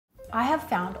I have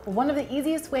found one of the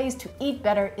easiest ways to eat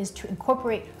better is to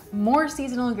incorporate more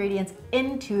seasonal ingredients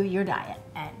into your diet.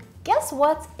 And guess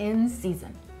what's in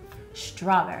season?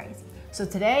 Strawberries. So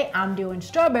today I'm doing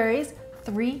strawberries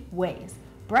 3 ways: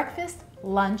 breakfast,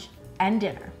 lunch, and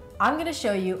dinner. I'm gonna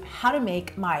show you how to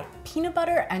make my peanut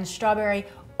butter and strawberry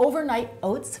overnight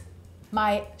oats,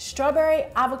 my strawberry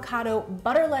avocado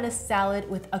butter lettuce salad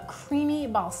with a creamy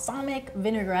balsamic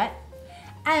vinaigrette,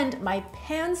 and my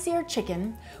pan-seared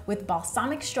chicken with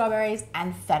balsamic strawberries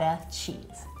and feta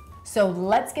cheese. So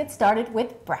let's get started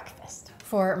with breakfast.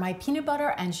 For my peanut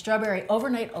butter and strawberry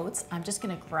overnight oats, I'm just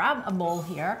gonna grab a bowl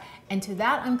here, and to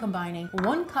that I'm combining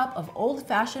 1 cup of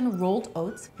old-fashioned rolled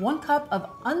oats, 1 cup of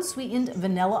unsweetened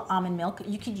vanilla almond milk,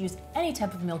 you could use any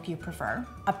type of milk you prefer,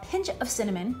 a pinch of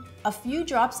cinnamon, a few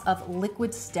drops of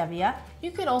liquid stevia,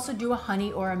 you could also do a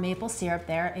honey or a maple syrup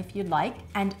there if you'd like,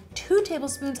 and 2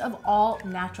 tablespoons of all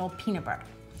natural peanut butter.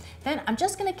 Then I'm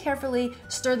just gonna carefully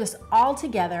stir this all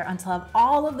together until I have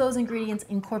all of those ingredients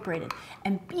incorporated.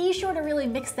 And be sure to really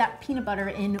mix that peanut butter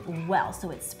in well so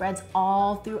it spreads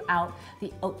all throughout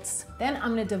the oats. Then I'm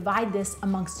gonna divide this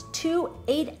amongst 2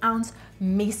 8-ounce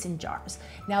mason jars.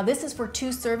 Now this is for 2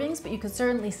 servings, but you could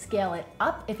certainly scale it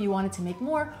up if you wanted to make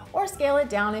more, or scale it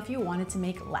down if you wanted to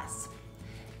make less.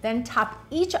 Then top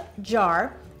each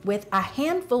jar with a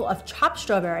handful of chopped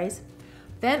strawberries.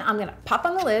 Then I'm gonna pop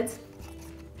on the lids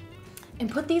and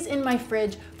put these in my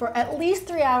fridge for at least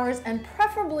 3 hours and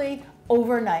preferably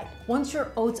overnight. Once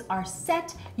your oats are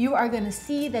set, you are gonna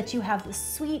see that you have the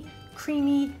sweet,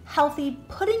 creamy, healthy,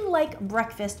 pudding-like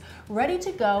breakfast ready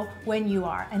to go when you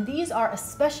are. And these are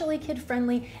especially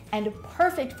kid-friendly and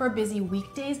perfect for busy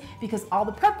weekdays because all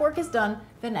the prep work is done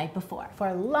the night before.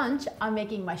 For lunch, I'm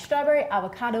making my strawberry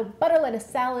avocado butter lettuce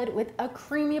salad with a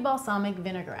creamy balsamic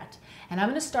vinaigrette. And I'm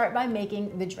gonna start by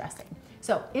making the dressing.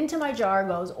 So into my jar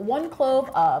goes 1 clove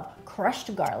of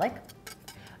crushed garlic,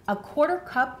 a 1/4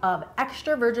 cup of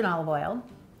extra virgin olive oil,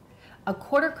 a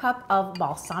 1/4 cup of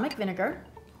balsamic vinegar,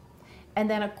 and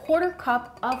then a 1/4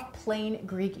 cup of plain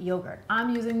Greek yogurt.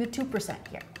 I'm using the 2%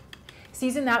 here.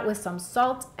 Season that with some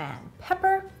salt and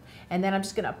pepper, and then I'm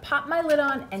just gonna pop my lid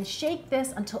on and shake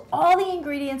this until all the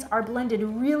ingredients are blended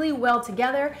really well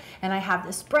together, and I have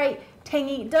this bright,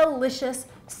 tangy, delicious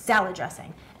salad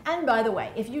dressing. And by the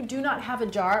way, if you do not have a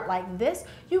jar like this,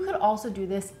 you could also do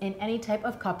this in any type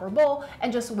of cup or bowl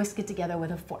and just whisk it together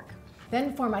with a fork.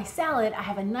 Then for my salad, I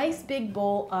have a nice big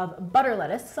bowl of butter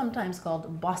lettuce, sometimes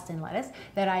called Boston lettuce,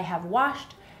 that I have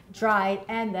washed, dried,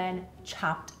 and then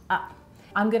chopped up.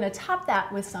 I'm gonna top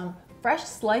that with some fresh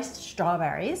sliced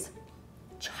strawberries,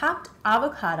 chopped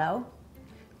avocado,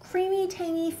 creamy,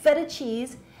 tangy feta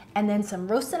cheese, and then some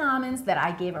roasted almonds that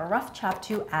I gave a rough chop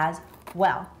to as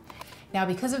well. Now,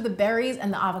 because of the berries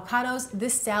and the avocados,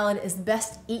 this salad is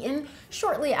best eaten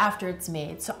shortly after it's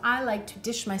made. So I like to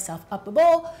dish myself up a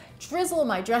bowl, drizzle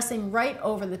my dressing right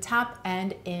over the top,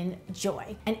 and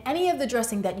enjoy. And any of the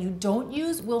dressing that you don't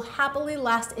use will happily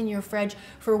last in your fridge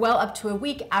for well up to a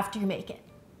week after you make it.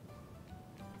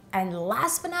 And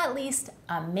last but not least,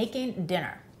 I'm making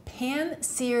dinner.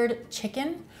 Pan-seared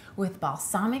chicken with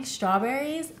balsamic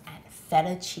strawberries and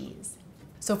feta cheese.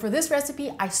 So for this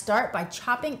recipe, I start by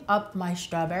chopping up my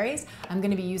strawberries. I'm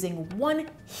gonna be using 1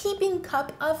 heaping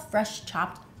cup of fresh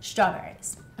chopped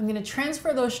strawberries. I'm gonna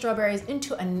transfer those strawberries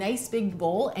into a nice big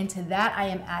bowl, and to that I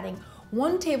am adding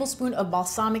 1 tablespoon of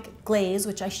balsamic glaze,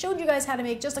 which I showed you guys how to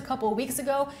make just a couple of weeks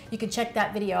ago. You can check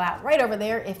that video out right over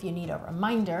there if you need a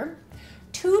reminder.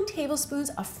 2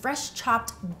 tablespoons of fresh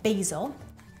chopped basil,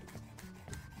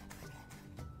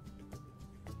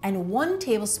 and 1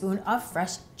 tablespoon of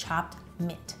fresh chopped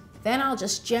mint. Then I'll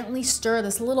just gently stir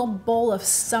this little bowl of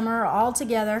summer all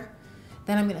together.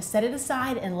 Then I'm gonna set it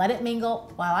aside and let it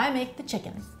mingle while I make the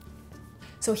chicken.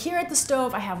 So here at the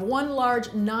stove, I have 1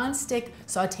 large non-stick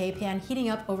saute pan heating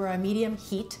up over a medium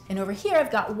heat. And over here,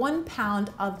 I've got 1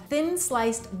 pound of thin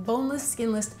sliced, boneless,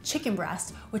 skinless chicken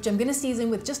breast, which I'm gonna season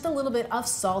with just a little bit of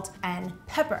salt and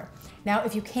pepper. Now,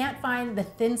 if you can't find the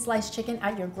thin sliced chicken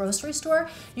at your grocery store,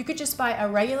 you could just buy a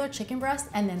regular chicken breast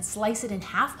and then slice it in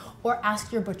half, or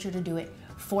ask your butcher to do it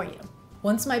for you.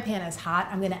 Once my pan is hot,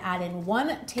 I'm gonna add in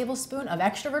 1 tablespoon of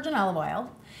extra virgin olive oil,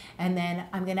 and then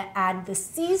I'm gonna add the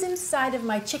seasoned side of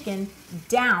my chicken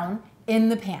down in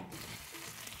the pan.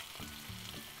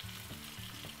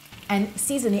 And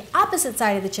season the opposite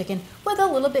side of the chicken with a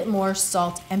little bit more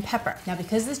salt and pepper. Now,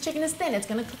 because this chicken is thin, it's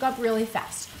gonna cook up really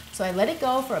fast. So I let it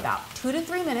go for about 2 to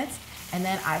 3 minutes, and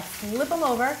then I flip them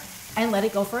over and let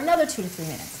it go for another 2 to 3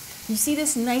 minutes. You see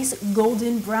this nice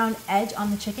golden brown edge on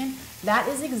the chicken? That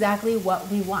is exactly what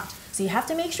we want. So you have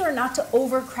to make sure not to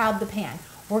overcrowd the pan.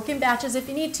 Work in batches if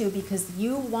you need to because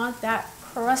you want that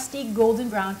crusty golden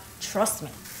brown, trust me.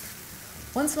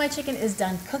 Once my chicken is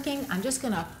done cooking, I'm just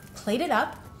gonna plate it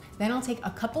up. Then I'll take a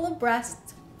couple of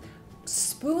breasts,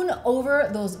 spoon over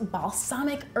those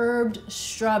balsamic herbed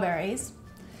strawberries,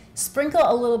 sprinkle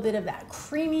a little bit of that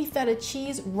creamy feta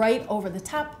cheese right over the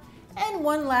top, and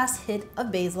one last hit of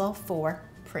basil for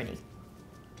pretty.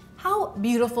 How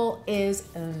beautiful is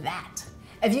that?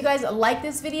 If you guys like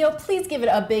this video, please give it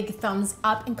a big thumbs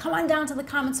up and come on down to the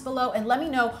comments below and let me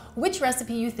know which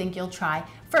recipe you think you'll try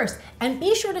first. And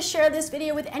be sure to share this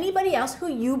video with anybody else who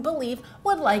you believe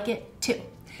would like it too.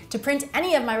 To print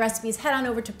any of my recipes, head on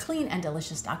over to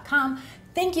cleananddelicious.com.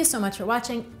 Thank you so much for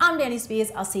watching. I'm Danny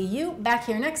Spies. I'll see you back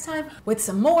here next time with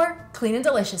some more clean and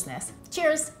deliciousness.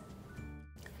 Cheers.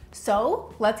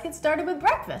 So let's get started with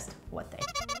breakfast. What the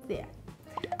yeah.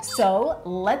 So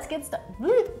let's get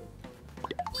started.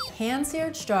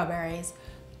 Pan-seared strawberries,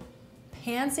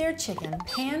 pan-seared chicken,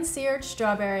 pan-seared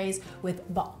strawberries with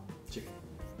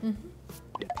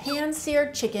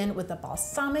pan-seared chicken with the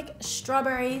balsamic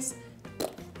strawberries,